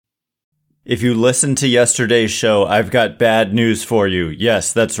If you listened to yesterday's show, I've got bad news for you.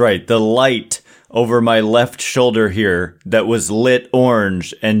 Yes, that's right. The light over my left shoulder here that was lit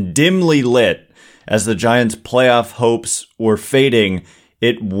orange and dimly lit as the Giants' playoff hopes were fading,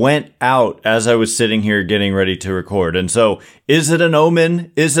 it went out as I was sitting here getting ready to record. And so, is it an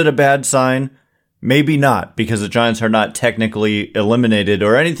omen? Is it a bad sign? Maybe not, because the Giants are not technically eliminated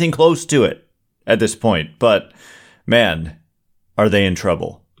or anything close to it at this point. But, man, are they in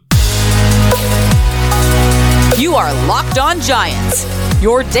trouble. You are Locked On Giants,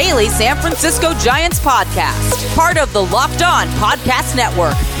 your daily San Francisco Giants podcast. Part of the Locked On Podcast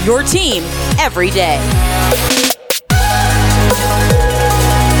Network, your team every day.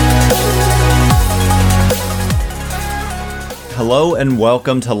 Hello and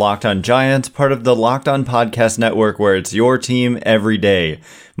welcome to Locked On Giants, part of the Locked On Podcast Network, where it's your team every day.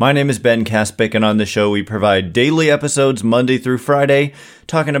 My name is Ben Kaspick, and on the show we provide daily episodes Monday through Friday,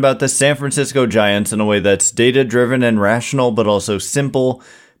 talking about the San Francisco Giants in a way that's data-driven and rational, but also simple,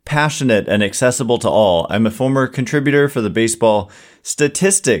 passionate, and accessible to all. I'm a former contributor for the baseball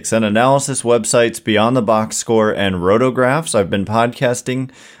statistics and analysis websites Beyond the Box Score and Rotographs. I've been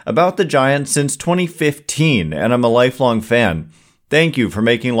podcasting about the Giants since 2015, and I'm a lifelong fan. Thank you for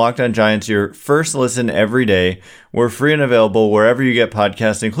making Locked On Giants your first listen every day. We're free and available wherever you get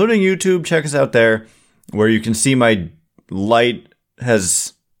podcasts, including YouTube. Check us out there, where you can see my light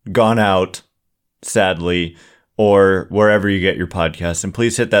has gone out, sadly, or wherever you get your podcasts. And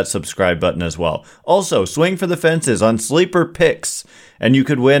please hit that subscribe button as well. Also, swing for the fences on Sleeper Picks, and you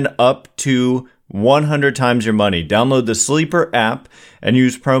could win up to 100 times your money. Download the Sleeper app and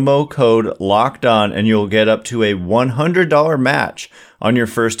use promo code LOCKEDON, and you'll get up to a $100 match on your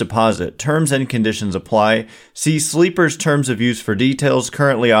first deposit. Terms and conditions apply. See Sleeper's terms of use for details.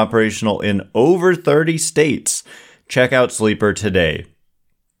 Currently operational in over 30 states. Check out Sleeper today.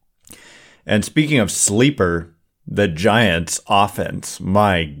 And speaking of Sleeper, the Giants offense,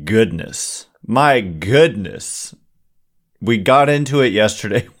 my goodness. We got into it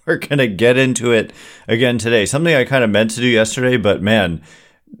yesterday. We're going to get into it again today. Something I kind of meant to do yesterday, but man,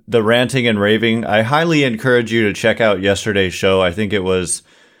 the ranting and raving, I highly encourage you to check out yesterday's show. I think it was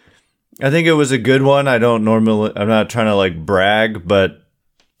a good one. I'm not trying to like brag, but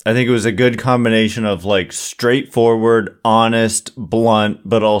I think it was a good combination of like straightforward, honest, blunt,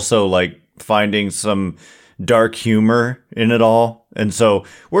 but also like finding some dark humor in it all. And so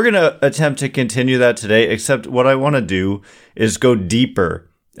we're going to attempt to continue that today, except what I want to do is go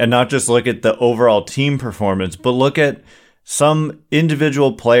deeper and not just look at the overall team performance, but look at some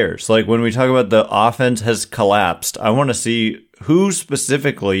individual players. Like when we talk about the offense has collapsed, I want to see who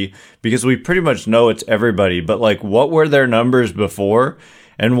specifically, because we pretty much know it's everybody, but like what were their numbers before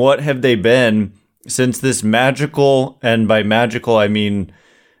and what have they been since this magical, and by magical, I mean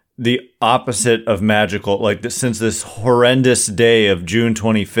the opposite of magical, like since this horrendous day of June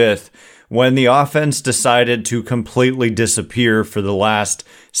 25th, when the offense decided to completely disappear for the last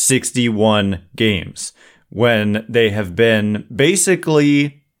 61 games, when they have been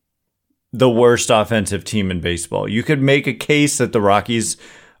basically the worst offensive team in baseball. You could make a case that the Rockies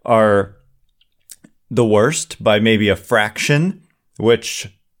are the worst by maybe a fraction, which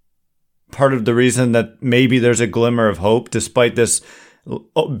part of the reason that maybe there's a glimmer of hope despite this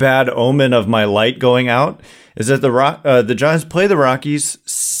bad omen of my light going out is that the Giants play the Rockies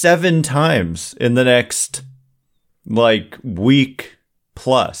 7 times in the next like week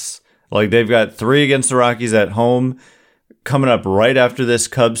plus. Like they've got 3 against the Rockies at home coming up right after this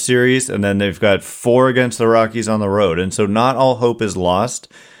Cubs series, and then they've got 4 against the Rockies on the road. And so not all hope is lost,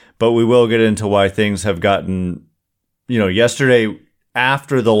 but we will get into why things have gotten, yesterday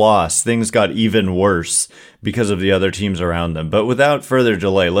after the loss, things got even worse because of the other teams around them. But without further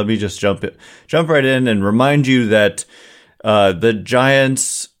delay, let me just jump right in and remind you that the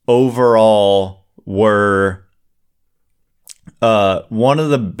Giants overall were one of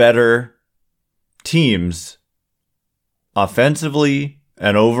the better teams offensively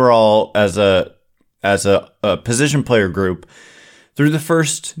and overall as a position player group through the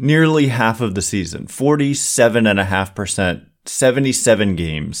first nearly half of the season, 47.5%. 77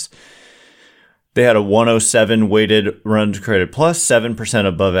 games. They had a 107 weighted runs created plus, 7%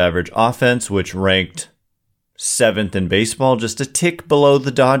 above average offense, which ranked 7th in baseball, just a tick below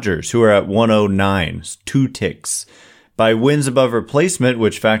the Dodgers, who are at 109, 2 ticks. By wins above replacement,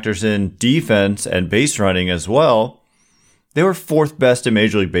 which factors in defense and base running as well, they were 4th best in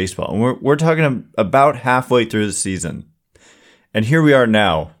Major League Baseball. And we're talking about halfway through the season. And here we are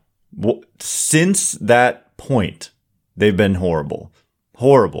now. Since that point, they've been horrible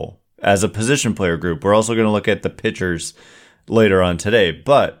as a position player group. We're also going to look at the pitchers later on today.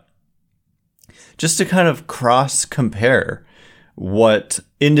 But just to kind of cross compare what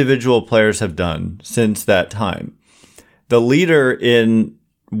individual players have done since that time. The leader in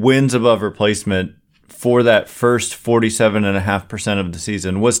wins above replacement for that first 47.5% of the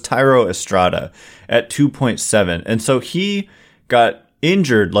season was Thairo Estrada at 2.7. And so he got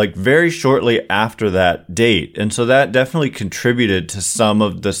injured like very shortly after that date. And so that definitely contributed to some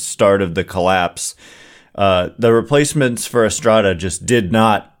of the start of the collapse. The replacements for Estrada just did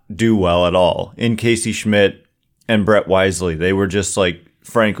not do well at all. In Casey Schmidt and Brett Wisely, they were just like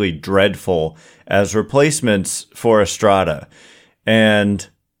frankly dreadful as replacements for Estrada. And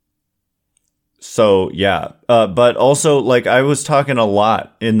so, yeah. But also, like, I was talking a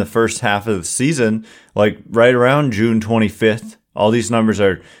lot in the first half of the season, like right around June 25th. All these numbers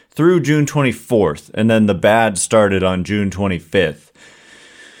are through June 24th, and then the bad started on June 25th.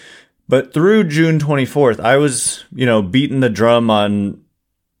 But through June 24th, I was, beating the drum on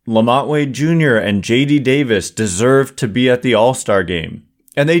Lamont Wade Jr. and J.D. Davis deserved to be at the All-Star game.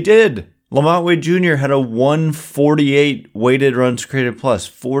 And they did. Lamont Wade Jr. had a 148 weighted runs created plus,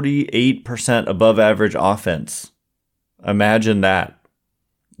 48% above average offense. Imagine that.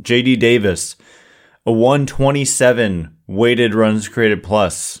 J.D. Davis, a 127 weighted runs created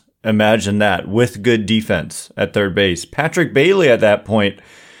plus. Imagine that, with good defense at third base. Patrick Bailey at that point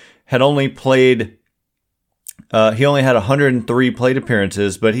had only played, he only had 103 plate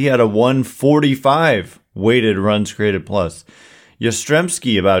appearances, but he had a 145 weighted runs created plus.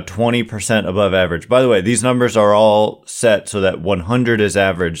 Yastrzemski about 20% above average. By the way, these numbers are all set so that 100 is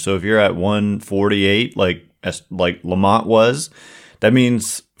average. So if you're at 148, like Lamont was, that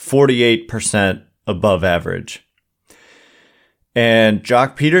means 48% above average. And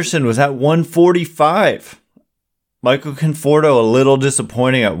Jock Peterson was at 145. Michael Conforto a little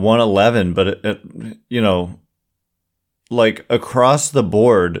disappointing at 111, but like across the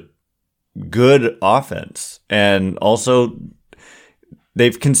board, good offense. And also,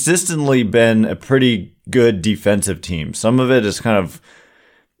 they've consistently been a pretty good defensive team. Some of it is kind of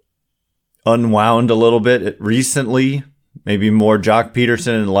unwound a little bit recently. Maybe more Jock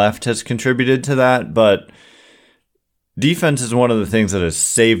Peterson and left has contributed to that, but defense is one of the things that has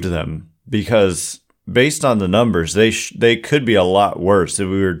saved them, because based on the numbers, they could be a lot worse if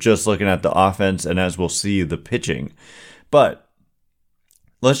we were just looking at the offense and, as we'll see, the pitching. But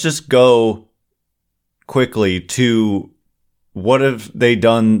let's just go quickly to what have they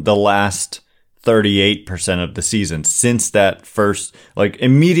done the last 38% of the season since that first, like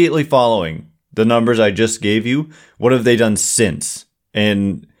immediately following the numbers I just gave you. What have they done since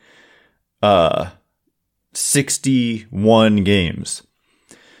in 61 games?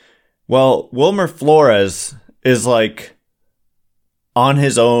 Well, Wilmer Flores is like on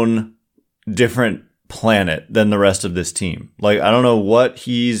his own different planet than the rest of this team. Like, I don't know what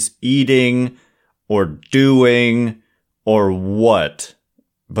he's eating or doing or what,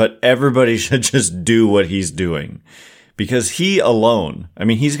 but everybody should just do what he's doing, because he alone, I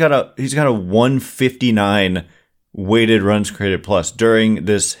mean, he's got a 159 weighted runs created plus during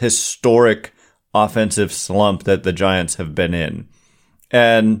this historic offensive slump that the Giants have been in.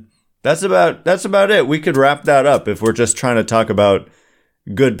 And that's about it. We could wrap that up if we're just trying to talk about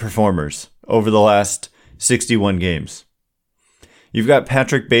good performers over the last 61 games. You've got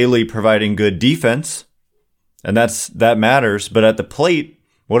Patrick Bailey providing good defense, and that matters. But at the plate,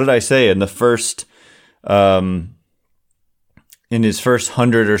 what did I say in the first, in his first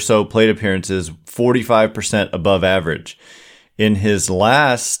 100 or so plate appearances, 45% above average. In his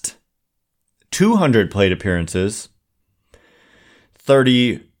last 200 plate appearances,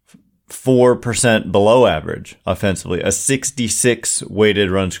 34% below average offensively, a 66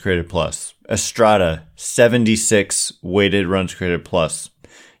 weighted runs created plus. Estrada, 76 weighted runs created plus.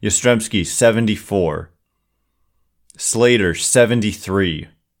 Yastrzemski, 74. Slater, 73.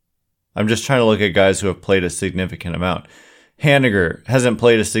 I'm just trying to look at guys who have played a significant amount. Haniger hasn't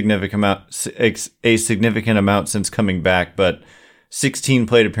played a significant amount since coming back, but 16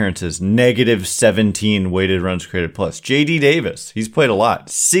 plate appearances, negative 17 weighted runs created plus. J.D. Davis, he's played a lot,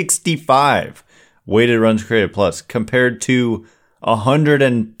 65 weighted runs created plus compared to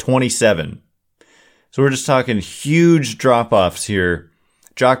 127. So we're just talking huge drop-offs here.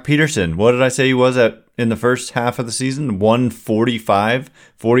 Jock Peterson, what did I say he was at in the first half of the season? 145,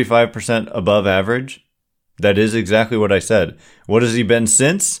 45% above average. That is exactly what I said. What has he been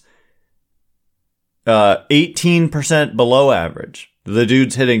since? 18% below average. The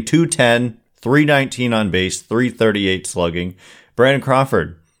dude's hitting 210, 319 on base, 338 slugging. Brandon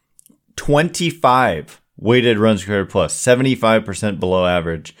Crawford, 25 weighted runs created plus, 75% below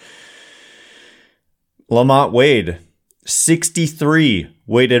average. Lamont Wade, 63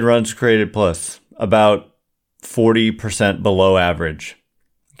 weighted runs created plus, about 40% below average.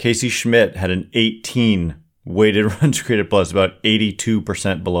 Casey Schmidt had an 18 weighted runs created plus, about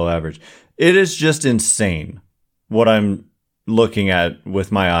 82% below average. It is just insane what I'm looking at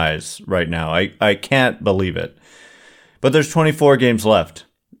with my eyes right now. I can't believe it. But there's 24 games left.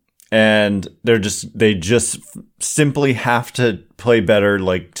 And they just simply have to play better,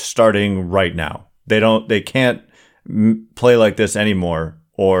 like starting right now. They can't play like this anymore,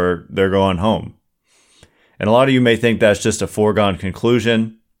 or they're going home. And a lot of you may think that's just a foregone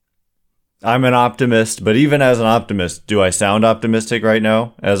conclusion. I'm an optimist, but even as an optimist, do I sound optimistic right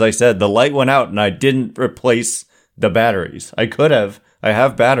now? As I said, the light went out and I didn't replace the batteries. I could have. I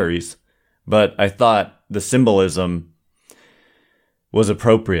have batteries, but I thought the symbolism was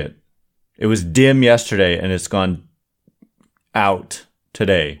appropriate. It was dim yesterday and it's gone out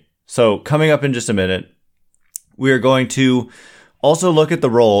today. So coming up in just a minute, we are going to also look at the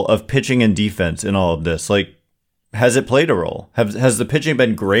role of pitching and defense in all of this. Like, has it played a role? Has the pitching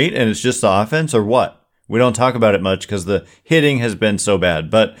been great and it's just the offense, or what? We don't talk about it much because the hitting has been so bad.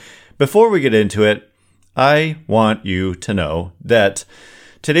 But before we get into it, I want you to know that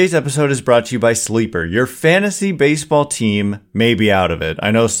today's episode is brought to you by Sleeper. Your fantasy baseball team may be out of it.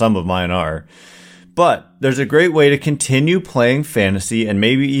 I know some of mine are. But there's a great way to continue playing fantasy and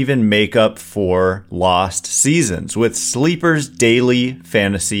maybe even make up for lost seasons with Sleeper's daily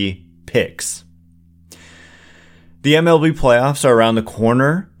fantasy picks. The MLB playoffs are around the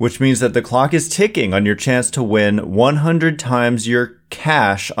corner, which means that the clock is ticking on your chance to win 100 times your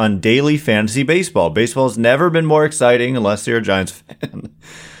cash on daily fantasy baseball. Baseball's never been more exciting unless you're a Giants fan.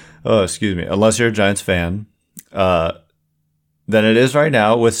 Unless you're a Giants fan, than it is right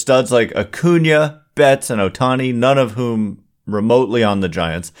now, with studs like Acuna, Betts, and Ohtani, none of whom remotely on the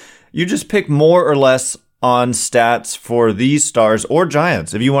Giants. You just pick more or less on stats for these stars or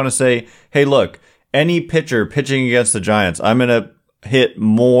Giants. If you want to say, hey, look, any pitcher pitching against the Giants, I'm going to hit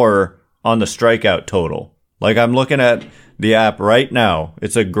more on the strikeout total. Like, I'm looking at the app right now.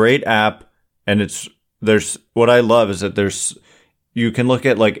 It's a great app, and what I love is that you can look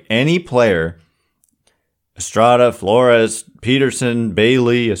at like any player, Estrada, Flores, Peterson,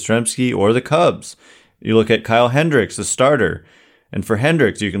 Bailey, Yastrzemski, or the Cubs. You look at Kyle Hendricks, the starter. And for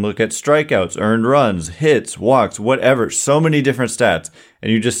Hendricks, you can look at strikeouts, earned runs, hits, walks, whatever. So many different stats.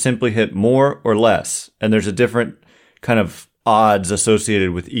 And you just simply hit more or less. And there's a different kind of odds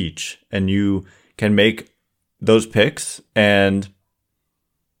associated with each. And you can make those picks and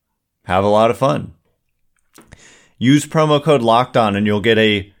have a lot of fun. Use promo code LOCKEDON and you'll get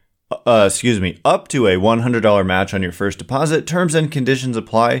up to a $100 match on your first deposit. Terms and conditions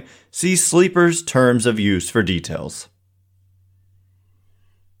apply. See Sleeper's terms of use for details.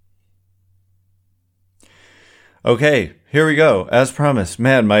 Okay, here we go. As promised,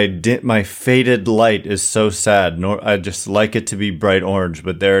 man, my faded light is so sad. I just like it to be bright orange,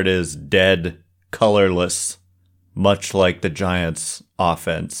 but there it is, dead, colorless, much like the Giants'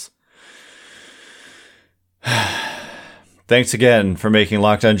 offense. Thanks again for making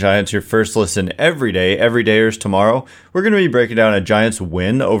Locked On Giants your first listen every day. Every dayers tomorrow, we're going to be breaking down a Giants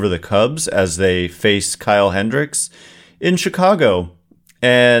win over the Cubs as they face Kyle Hendricks in Chicago.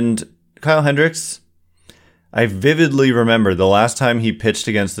 And Kyle Hendricks, I vividly remember the last time he pitched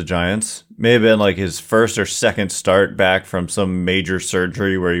against the Giants. May have been like his first or second start back from some major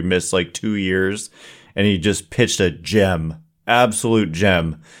surgery where he missed like 2 years. And he just pitched a gem. Absolute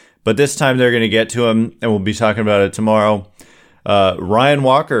gem. But this time they're going to get to him, and we'll be talking about it tomorrow. Ryan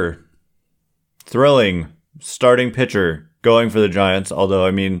Walker, thrilling starting pitcher going for the Giants. Although,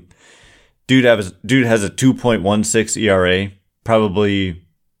 I mean, dude has a 2.16 ERA. Probably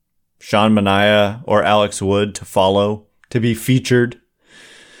Sean Manaea or Alex Wood to follow, to be featured.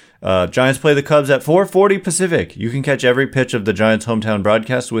 Giants play the Cubs at 4:40 Pacific. You can catch every pitch of the Giants' hometown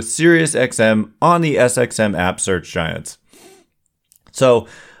broadcast with SiriusXM on the SXM app. Search Giants. So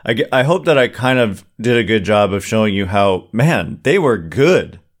I hope that I kind of did a good job of showing you how, man, they were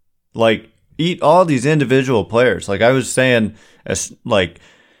good. Like, eat all these individual players. Like I was saying,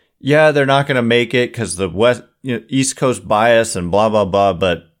 yeah, they're not going to make it because the East Coast bias and blah, blah, blah,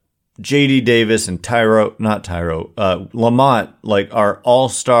 but JD Davis and Lamont, like, are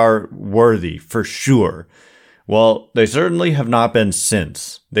all-star worthy for sure. Well, they certainly have not been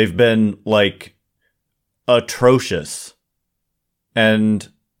since. They've been, like, atrocious. And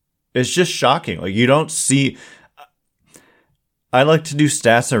it's just shocking. Like, you don't see... I like to do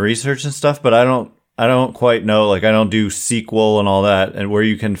stats and research and stuff, but I don't quite know. Like, I don't do SQL and all that, and where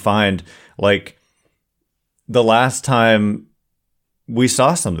you can find, like, the last time we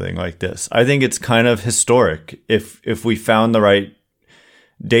saw something like this. I think it's kind of historic if we found the right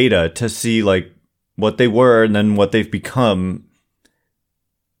data to see like what they were and then what they've become.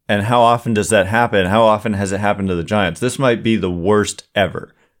 And how often does that happen? How often has it happened to the Giants? This might be the worst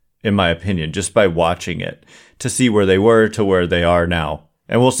ever, in my opinion, just by watching it, to see where they were to where they are now.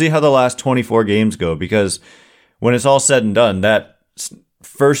 And we'll see how the last 24 games go, because when it's all said and done, that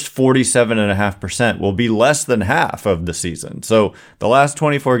first 47.5% will be less than half of the season. So the last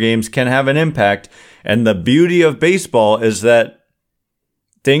 24 games can have an impact. And the beauty of baseball is that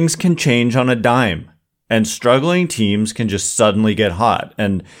things can change on a dime. And struggling teams can just suddenly get hot.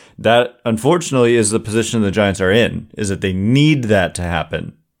 And that, unfortunately, is the position the Giants are in, is that they need that to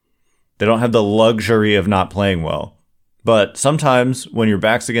happen. They don't have the luxury of not playing well. But sometimes when your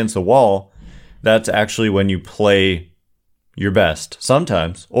back's against the wall, that's actually when you play your best.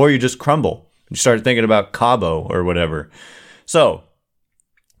 Sometimes. Or you just crumble. You start thinking about Cabo or whatever. So,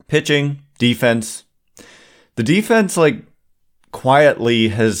 pitching, defense. The defense, quietly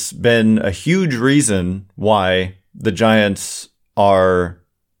has been a huge reason why the Giants are,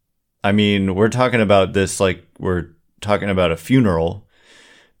 we're talking about this like we're talking about a funeral,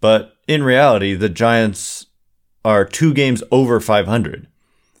 but in reality, the Giants are 2 games over 500,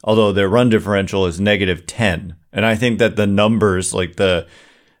 although their run differential is -10. And I think that the numbers, like the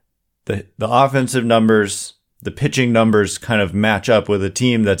offensive numbers, the pitching numbers kind of match up with a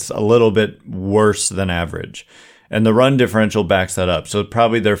team that's a little bit worse than average. And the run differential backs that up. So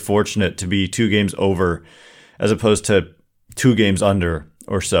probably they're fortunate to be 2 games over as opposed to 2 games under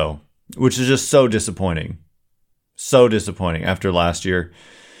or so, which is just so disappointing. So disappointing after last year.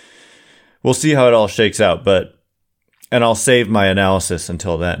 We'll see how it all shakes out, and I'll save my analysis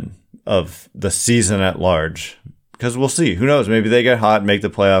until then of the season at large, because we'll see. Who knows? Maybe they get hot, make the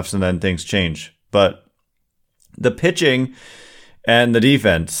playoffs, and then things change. But the pitching and the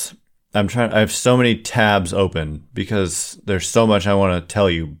defense, I have so many tabs open because there's so much I want to tell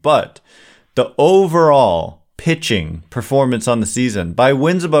you. But the overall pitching performance on the season by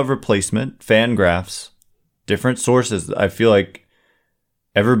wins above replacement, FanGraphs, different sources, I feel like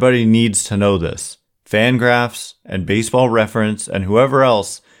everybody needs to know this. FanGraphs and Baseball Reference and whoever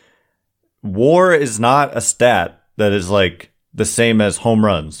else, WAR is not a stat that is like the same as home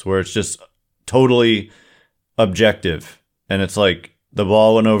runs, where it's just totally objective. And it's like, the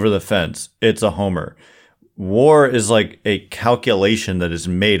ball went over the fence, it's a homer. WAR is like a calculation that is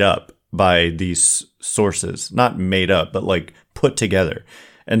made up by these sources. Not made up, but like put together.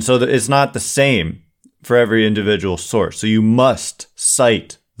 And so it's not the same for every individual source. So you must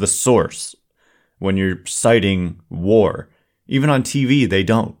cite the source when you're citing WAR. Even on TV, they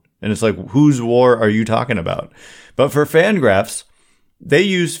don't. And it's like, whose WAR are you talking about? But for FanGraphs, they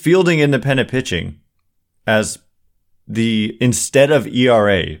use fielding independent pitching as instead of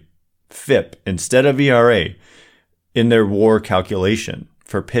ERA, FIP, instead of ERA in their WAR calculation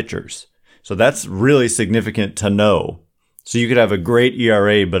for pitchers. So that's really significant to know. So you could have a great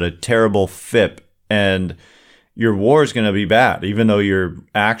ERA, but a terrible FIP, and your WAR is going to be bad, even though your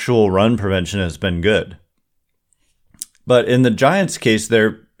actual run prevention has been good. But in the Giants' case,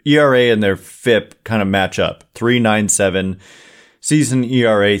 their ERA and their FIP kind of match up. 3.97 season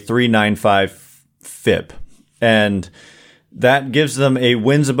ERA, 3.95 FIP. And that gives them a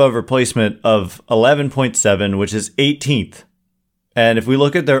wins above replacement of 11.7, which is 18th. And if we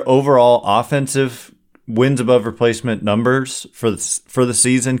look at their overall offensive wins above replacement numbers for the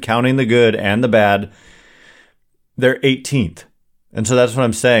season, counting the good and the bad, they're 18th. And so that's what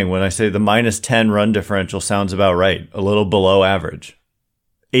I'm saying when I say the -10 run differential sounds about right, a little below average.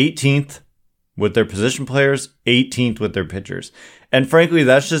 18th with their position players, 18th with their pitchers. And frankly,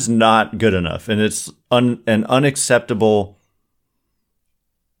 that's just not good enough. And it's an unacceptable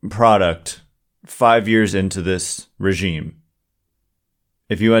product 5 years into this regime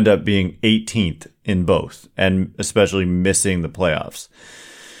if you end up being 18th in both, and especially missing the playoffs.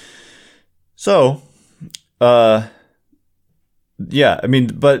 So, but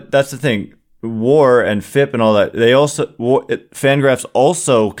that's the thing. WAR and FIP and all that, FanGraphs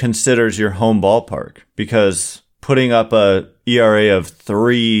also considers your home ballpark, because putting up a ERA of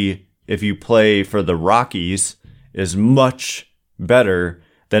 3 if you play for the Rockies is much better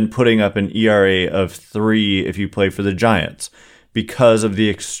than putting up an ERA of 3 if you play for the Giants, because of the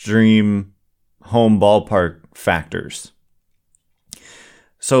extreme home ballpark factors.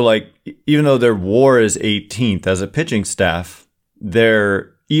 So even though their WAR is 18th as a pitching staff,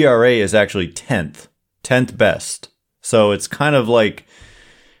 their ERA is actually 10th best. So it's kind of like,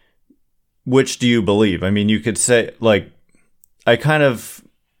 which do you believe? You could say, I kind of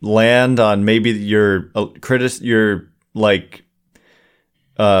land on maybe your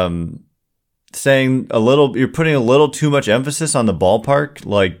saying you're putting a little too much emphasis on the ballpark,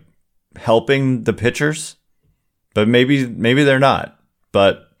 like helping the pitchers, but maybe they're not.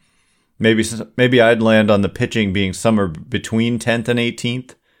 But maybe I'd land on the pitching being somewhere between 10th and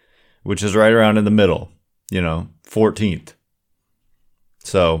 18th, which is right around in the middle, 14th.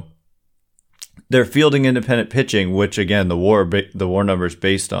 So their fielding independent pitching, which again the WAR number is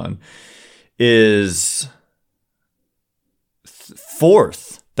based on, is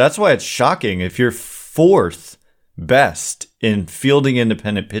fourth. That's why it's shocking. If you're fourth best in fielding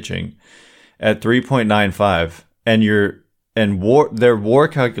independent pitching at 3.95, their WAR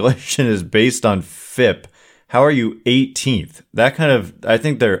calculation is based on FIP, how are you 18th? I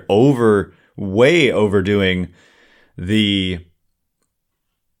think they're way overdoing the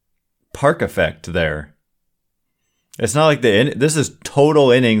park effect there. It's not like this is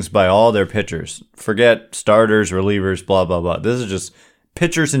total innings by all their pitchers. Forget starters, relievers, blah, blah, blah. This is just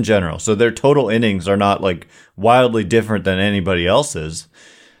pitchers in general. So their total innings are not like wildly different than anybody else's.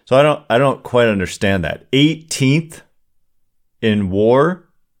 So I don't quite understand that. 18th in WAR,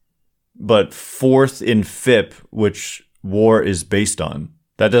 but fourth in FIP, which WAR is based on.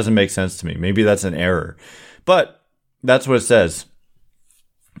 That doesn't make sense to me. Maybe that's an error, but that's what it says.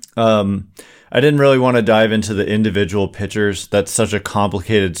 I didn't really want to dive into the individual pitchers. That's such a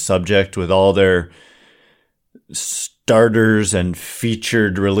complicated subject with all their starters and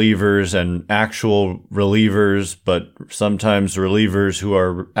featured relievers and actual relievers, but sometimes relievers who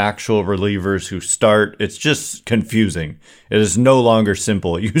are actual relievers who start. It's just confusing. It is no longer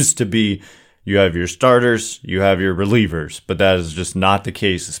simple. It used to be you have your starters, you have your relievers, but that is just not the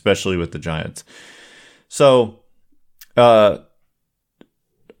case, especially with the Giants. So,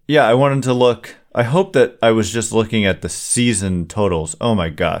 yeah, I wanted to look. I hope that I was just looking at the season totals. Oh my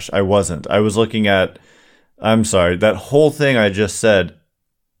gosh, I wasn't. I was looking at, I'm sorry, that whole thing I just said.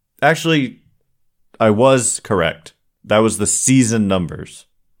 Actually, I was correct. That was the season numbers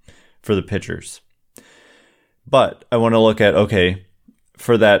for the pitchers. But I want to look at, okay,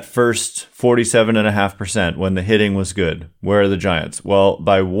 for that first 47.5% when the hitting was good, where are the Giants? Well,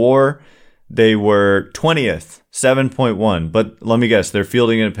 by WAR, they were 20th, 7.1. But let me guess, their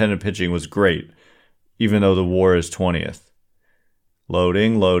fielding independent pitching was great, even though the WAR is 20th.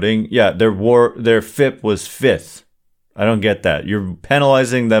 Loading. Yeah, their FIP was 5th. I don't get that. You're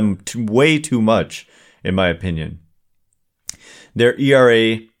penalizing them way too much, in my opinion. Their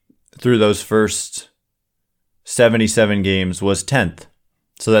ERA through those first 77 games was 10th.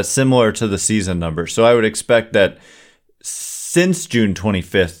 So that's similar to the season number. So I would expect that since June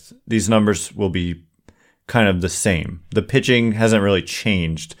 25th, these numbers will be kind of the same. The pitching hasn't really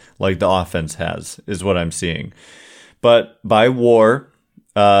changed like the offense has, is what I'm seeing. But by WAR,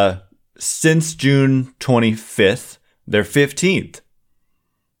 since June 25th, they're 15th.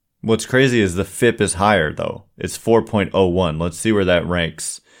 What's crazy is the FIP is higher, though. It's 4.01. Let's see where that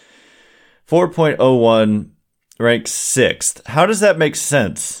ranks. 4.01 ranks 6th. How does that make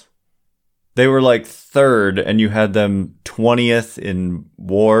sense? They were like 3rd, and you had them 20th in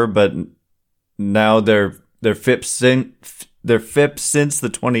WAR, but now their FIP since the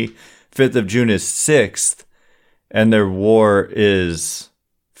 25th of June is 6th, and their WAR is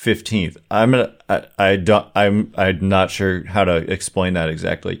 15th. I'm not sure how to explain that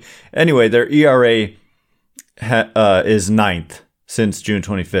exactly. Anyway, their ERA is 9th since June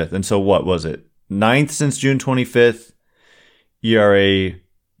 25th. And so what was it? 9th since June 25th, ERA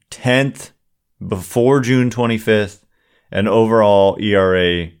 10th before June 25th, and overall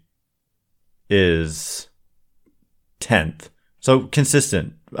ERA is 10th. So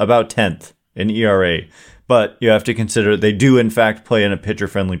consistent, about 10th in ERA. But you have to consider they do, in fact, play in a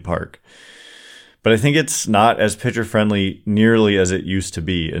pitcher-friendly park. But I think it's not as pitcher-friendly nearly as it used to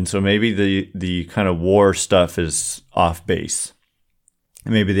be. And so maybe the kind of WAR stuff is off base.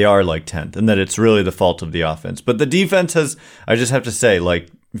 Maybe they are like 10th, and that it's really the fault of the offense. But the defense has, I just have to say, like,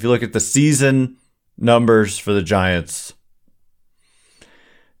 if you look at the season numbers for the Giants,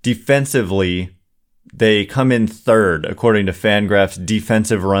 defensively, they come in 3rd, according to Fangraph's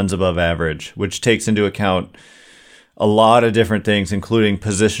defensive runs above average, which takes into account a lot of different things, including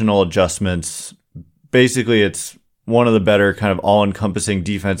positional adjustments. Basically, it's one of the better kind of all-encompassing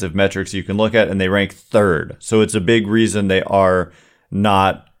defensive metrics you can look at, and they rank 3rd. So it's a big reason they are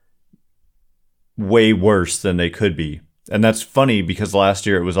not way worse than they could be. And that's funny because last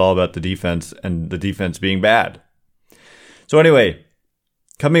year it was all about the defense and the defense being bad. So anyway,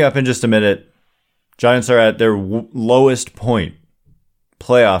 coming up in just a minute, Giants are at their lowest point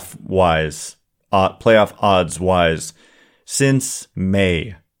playoff odds-wise since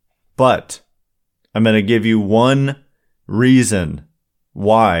May. But I'm going to give you one reason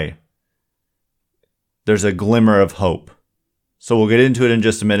why there's a glimmer of hope. So we'll get into it in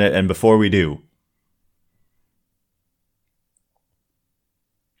just a minute. And before we do,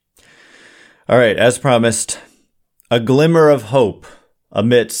 all right, as promised, a glimmer of hope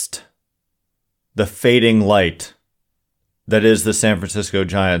amidst the fading light that is the San Francisco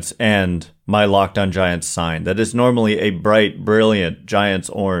Giants and my Locked On Giants sign. That is normally a bright, brilliant Giants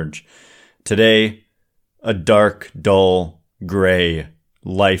orange. Today, a dark, dull, gray,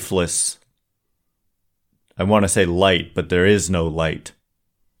 lifeless. I want to say light, but there is no light.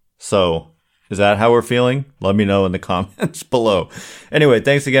 So, is that how we're feeling? Let me know in the comments below. Anyway,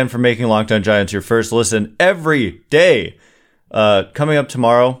 thanks again for making Locked On Giants your first listen every day. Coming up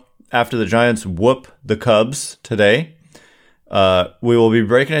tomorrow, after the Giants whoop the Cubs today, we will be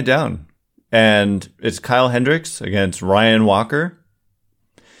breaking it down. And it's Kyle Hendricks against Ryan Walker.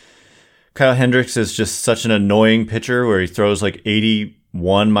 Kyle Hendricks is just such an annoying pitcher where he throws like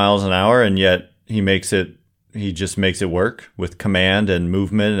 81 miles an hour, and yet he just makes it work with command and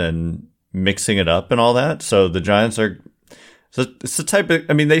movement and mixing it up and all that. So the Giants it's the type of,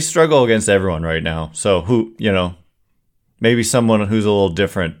 they struggle against everyone right now. So maybe someone who's a little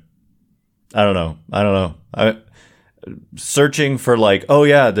different. I don't know. Searching for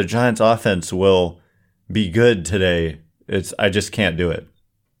the Giants offense will be good today. I just can't do it.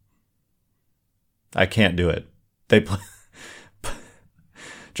 I can't do it.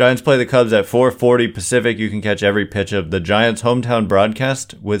 Giants play the Cubs at 4:40 Pacific. You can catch every pitch of the Giants' hometown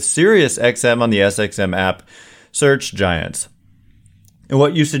broadcast with Sirius XM on the SXM app. Search Giants. And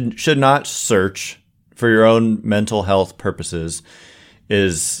what you should not search for your own mental health purposes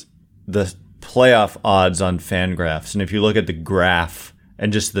is the playoff odds on Fangraphs. And if you look at the graph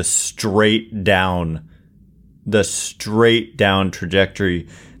and just the straight down trajectory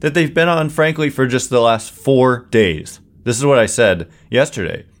that they've been on, frankly, for just the last 4 days. This is what I said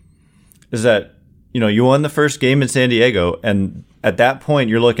yesterday, is that, you won the first game in San Diego, and at that point,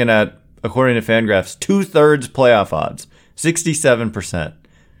 you're looking at, according to Fangraphs, 2/3 playoff odds, 67%.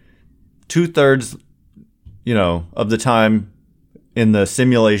 2/3, of the time in the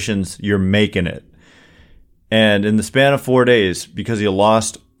simulations, you're making it. And in the span of 4 days, because you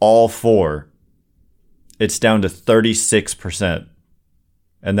lost all 4, it's down to 36%.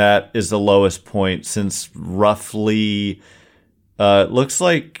 And that is the lowest point since roughly, looks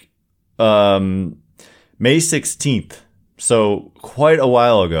like May 16th. So quite a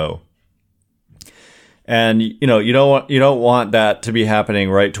while ago. And, you don't want that to be happening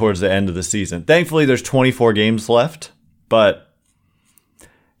right towards the end of the season. Thankfully, there's 24 games left. But,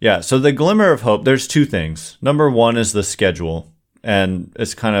 yeah, so the glimmer of hope, there's 2 things. Number 1 is the schedule. And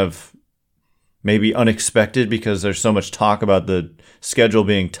it's kind of maybe unexpected because there's so much talk about the schedule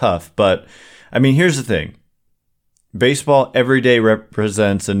being tough. But, here's the thing. Baseball every day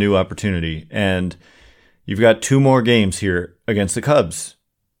represents a new opportunity. And you've got 2 more games here against the Cubs.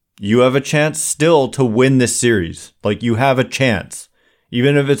 You have a chance still to win this series. You have a chance.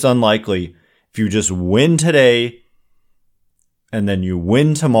 Even if it's unlikely. If you just win today and then you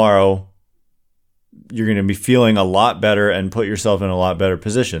win tomorrow, you're going to be feeling a lot better and put yourself in a lot better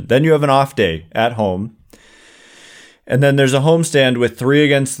position. Then you have an off day at home. And then there's a homestand with 3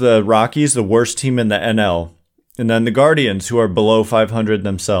 against the Rockies, the worst team in the NL. And then the Guardians, who are below 500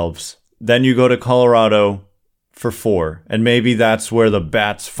 themselves. Then you go to Colorado for 4. And maybe that's where the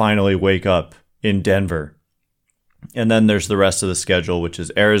bats finally wake up in Denver. And then there's the rest of the schedule, which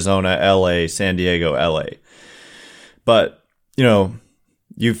is Arizona, LA, San Diego, LA. But,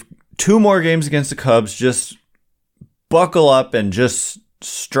 you've 2 more games against the Cubs. Just buckle up and just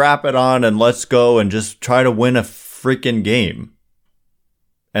strap it on and let's go and just try to win a freaking game.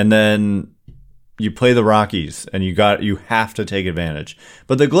 And then you play the Rockies and you have to take advantage.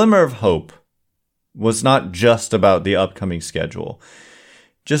 But the glimmer of hope was not just about the upcoming schedule.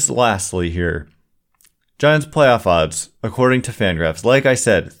 Just lastly here, Giants playoff odds, according to Fangraphs, like I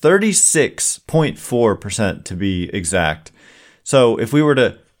said, 36.4% to be exact. So if we were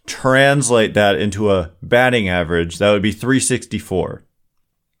to translate that into a batting average, that would be 364.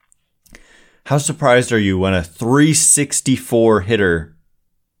 How surprised are you when a 364 hitter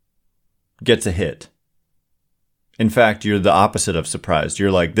gets a hit? In fact, you're the opposite of surprised.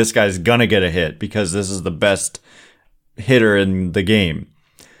 You're like, this guy's gonna get a hit because this is the best hitter in the game.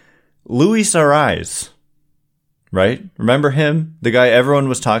 Luis Arraez, right? Remember him? The guy everyone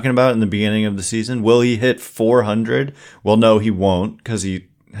was talking about in the beginning of the season? Will he hit 400? Well, no, he won't because he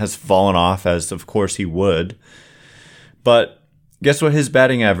has fallen off, as of course he would. But guess what his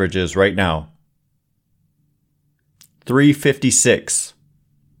batting average is right now? 356.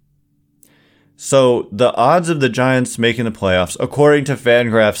 So the odds of the Giants making the playoffs, according to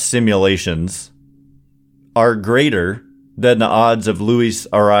Fangraphs simulations, are greater than the odds of Luis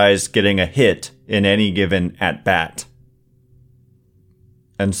Arraez getting a hit in any given at-bat.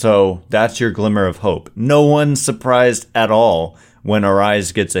 And so that's your glimmer of hope. No one's surprised at all when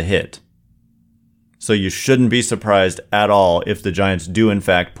Arraez gets a hit. So you shouldn't be surprised at all if the Giants do in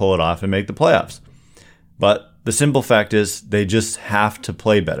fact pull it off and make the playoffs. But the simple fact is they just have to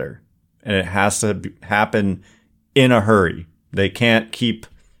play better. And it has to happen in a hurry. They can't keep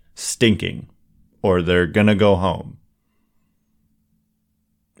stinking or they're going to go home.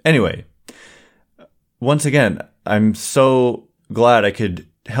 Anyway, once again, I'm so glad I could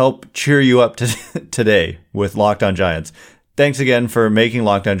help cheer you up today with Locked On Giants. Thanks again for making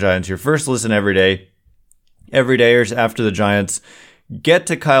Locked On Giants your first listen every day. Every dayers after the Giants get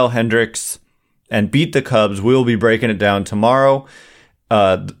to Kyle Hendricks and beat the Cubs. We'll be breaking it down tomorrow.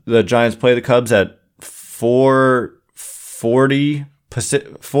 The Giants play the Cubs at 4:40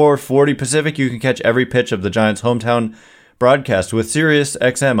 Pacific. You can catch every pitch of the Giants' hometown broadcast with Sirius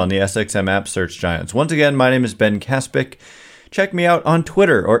XM on the SXM app. Search Giants. Once again, my name is Ben Kaspick. Check me out on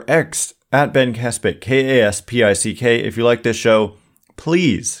Twitter or X at Ben Kaspick, Kaspick. If you like this show,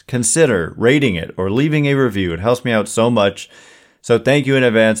 please consider rating it or leaving a review. It helps me out so much. So thank you in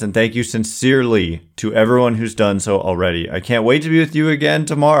advance, and thank you sincerely to everyone who's done so already. I can't wait to be with you again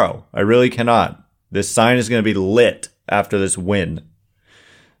tomorrow. I really cannot. This sign is going to be lit after this win.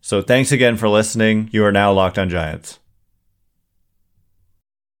 So thanks again for listening. You are now Locked On Giants.